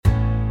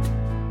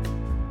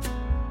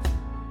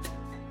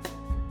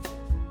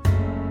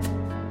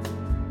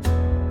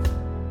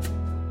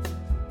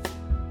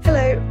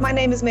my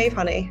name is Maeve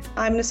Honey.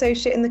 I'm an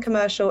associate in the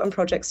commercial and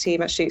projects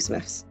team at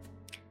Shoesmiths.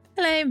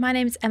 Hello, my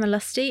name is Emma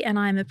Lusty and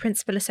I'm a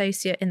principal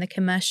associate in the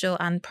commercial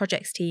and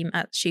projects team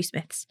at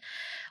Shoesmiths.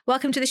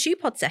 Welcome to the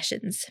ShoePod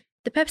sessions.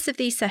 The purpose of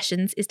these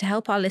sessions is to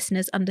help our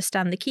listeners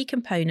understand the key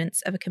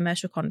components of a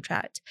commercial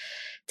contract.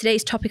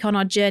 Today's topic on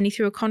our journey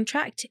through a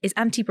contract is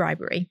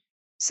anti-bribery.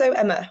 So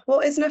Emma,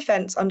 what is an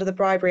offence under the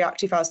Bribery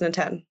Act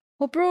 2010?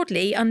 Well,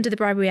 broadly, under the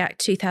Bribery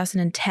Act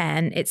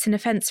 2010, it's an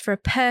offence for a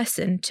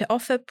person to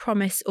offer,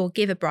 promise or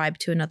give a bribe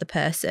to another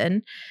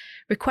person,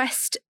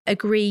 request,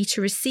 agree to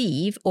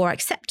receive or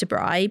accept a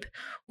bribe,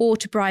 or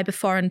to bribe a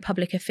foreign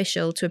public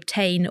official to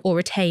obtain or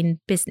retain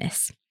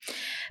business.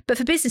 But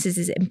for businesses,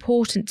 it's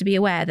important to be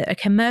aware that a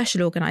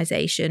commercial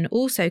organisation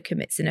also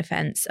commits an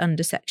offence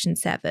under Section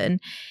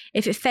 7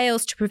 if it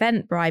fails to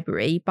prevent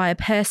bribery by a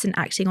person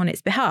acting on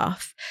its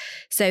behalf.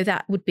 So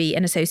that would be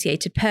an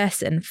associated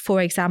person,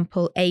 for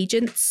example,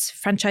 agents,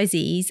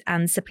 franchisees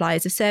and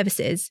suppliers of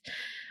services,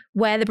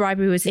 where the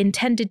bribery was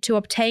intended to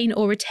obtain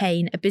or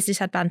retain a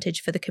business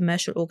advantage for the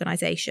commercial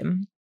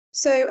organisation.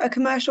 So a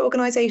commercial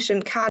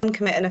organisation can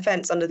commit an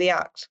offence under the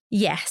Act?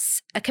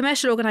 Yes, a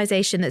commercial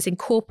organisation that's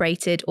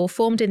incorporated or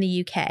formed in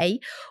the UK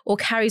or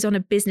carries on a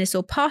business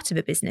or part of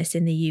a business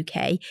in the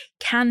UK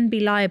can be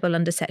liable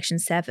under Section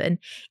 7,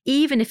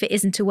 even if it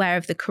isn't aware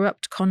of the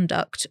corrupt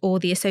conduct or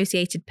the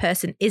associated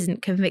person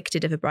isn't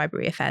convicted of a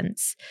bribery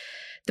offence.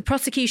 The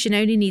prosecution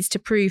only needs to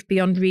prove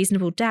beyond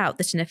reasonable doubt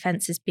that an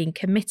offence has been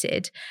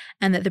committed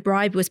and that the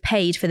bribe was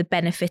paid for the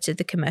benefit of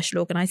the commercial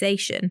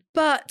organisation.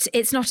 But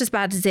it's not as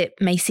bad as it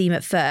may seem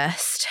at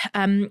first.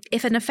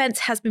 If an offence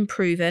has been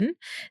proven,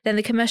 then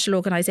the commercial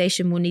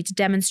organisation will need to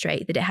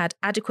demonstrate that it had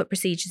adequate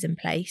procedures in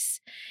place.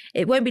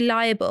 It won't be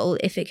liable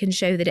if it can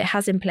show that it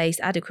has in place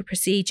adequate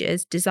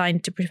procedures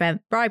designed to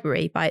prevent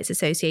bribery by its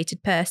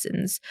associated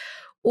persons,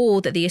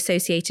 or that the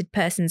associated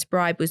person's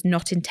bribe was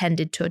not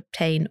intended to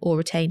obtain or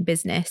retain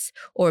business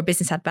or a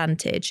business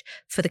advantage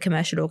for the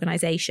commercial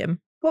organisation.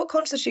 What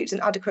constitutes an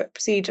adequate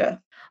procedure?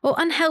 Well,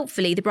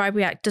 unhelpfully, the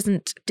Bribery Act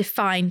doesn't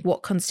define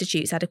what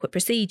constitutes adequate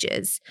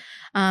procedures.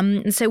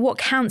 And so what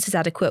counts as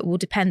adequate will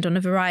depend on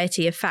a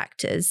variety of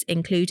factors,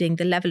 including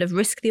the level of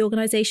risk the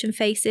organisation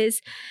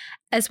faces,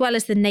 as well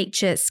as the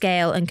nature,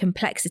 scale and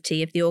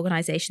complexity of the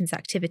organisation's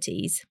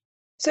activities.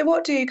 So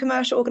what do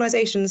commercial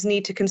organisations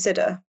need to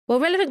consider? Well,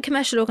 relevant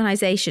commercial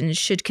organisations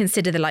should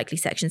consider the likely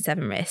Section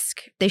 7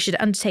 risk. They should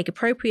undertake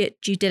appropriate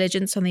due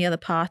diligence on the other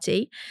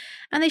party,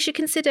 and they should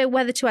consider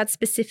whether to add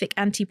specific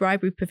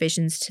anti-bribery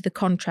provisions to the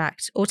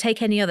contract or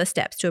take any other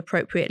steps to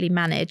appropriately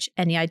manage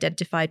any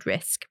identified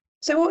risk.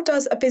 So what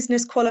does a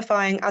business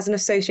qualifying as an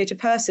associated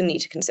person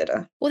need to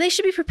consider? Well, they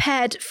should be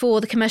prepared for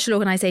the commercial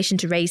organisation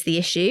to raise the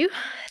issue.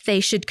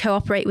 They should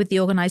cooperate with the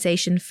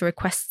organisation for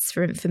requests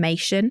for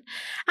information,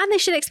 and they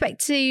should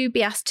expect to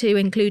be asked to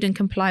include and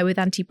comply with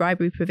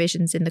anti-bribery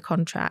provisions in the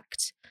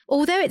contract.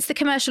 Although it's the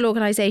commercial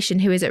organisation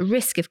who is at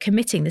risk of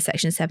committing the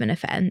Section 7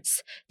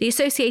 offence, the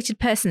associated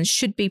persons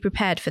should be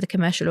prepared for the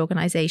commercial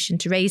organisation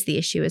to raise the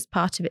issue as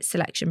part of its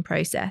selection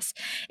process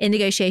in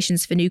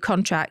negotiations for new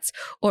contracts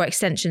or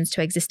extensions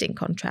to existing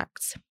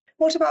contracts.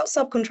 What about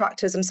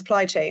subcontractors and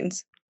supply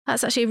chains?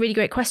 That's actually a really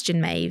great question,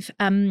 Maeve.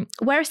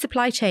 Where a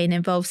supply chain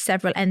involves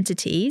several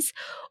entities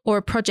or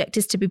a project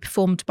is to be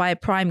performed by a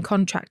prime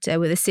contractor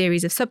with a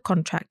series of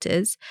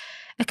subcontractors,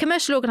 a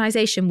commercial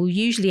organisation will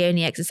usually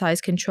only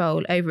exercise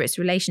control over its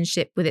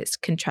relationship with its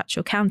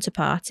contractual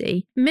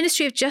counterparty.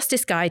 Ministry of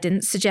Justice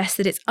guidance suggests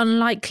that it's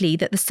unlikely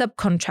that the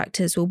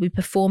subcontractors will be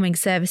performing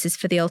services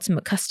for the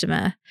ultimate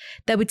customer.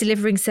 They'll be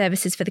delivering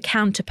services for the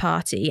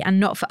counterparty and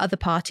not for other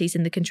parties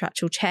in the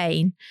contractual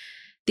chain.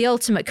 The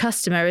ultimate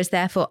customer is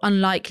therefore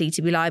unlikely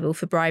to be liable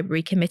for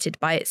bribery committed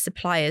by its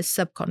suppliers'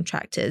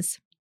 subcontractors.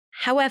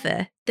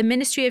 However, the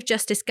Ministry of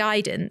Justice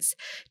guidance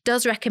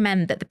does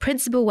recommend that the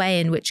principal way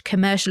in which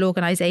commercial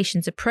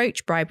organisations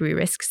approach bribery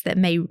risks that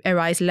may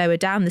arise lower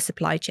down the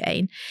supply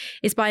chain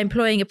is by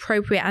employing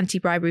appropriate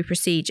anti-bribery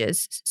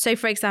procedures. So,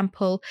 for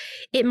example,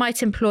 it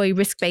might employ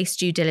risk-based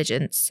due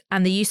diligence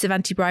and the use of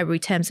anti-bribery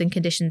terms and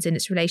conditions in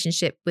its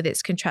relationship with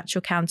its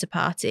contractual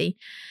counterparty,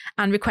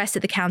 and request that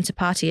the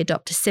counterparty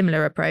adopt a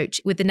similar approach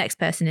with the next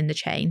person in the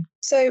chain.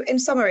 So, in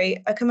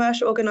summary, a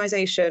commercial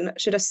organisation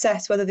should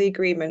assess whether the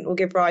agreement will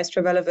give rise to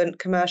a relevant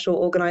commercial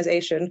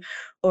organisation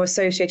or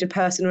associated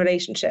person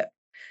relationship,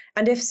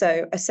 and if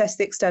so, assess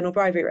the external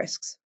bribery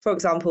risks, for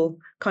example,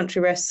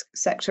 country risk,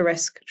 sector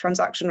risk,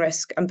 transaction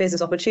risk, and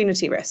business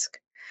opportunity risk.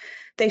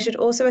 They should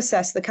also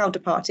assess the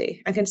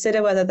counterparty and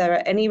consider whether there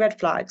are any red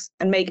flags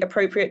and make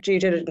appropriate due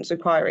diligence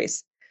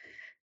inquiries.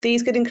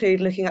 These could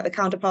include looking at the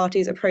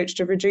counterparty's approach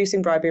to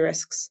reducing bribery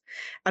risks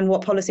and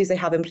what policies they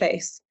have in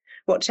place,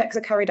 what checks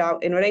are carried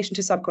out in relation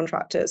to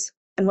subcontractors,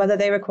 and whether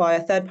they require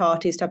third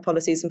parties to have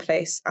policies in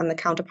place and the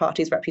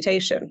counterparty's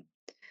reputation.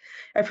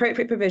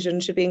 Appropriate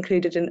provisions should be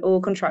included in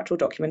all contractual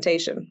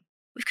documentation.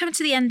 We've come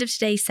to the end of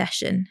today's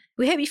session.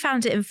 We hope you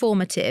found it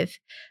informative.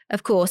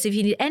 Of course, if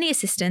you need any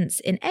assistance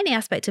in any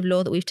aspect of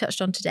law that we've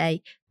touched on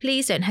today,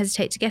 please don't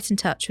hesitate to get in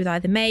touch with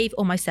either Maeve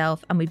or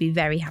myself, and we'd be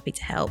very happy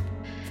to help.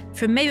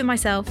 From Maeve and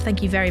myself,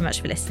 thank you very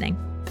much for listening.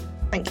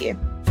 Thank you.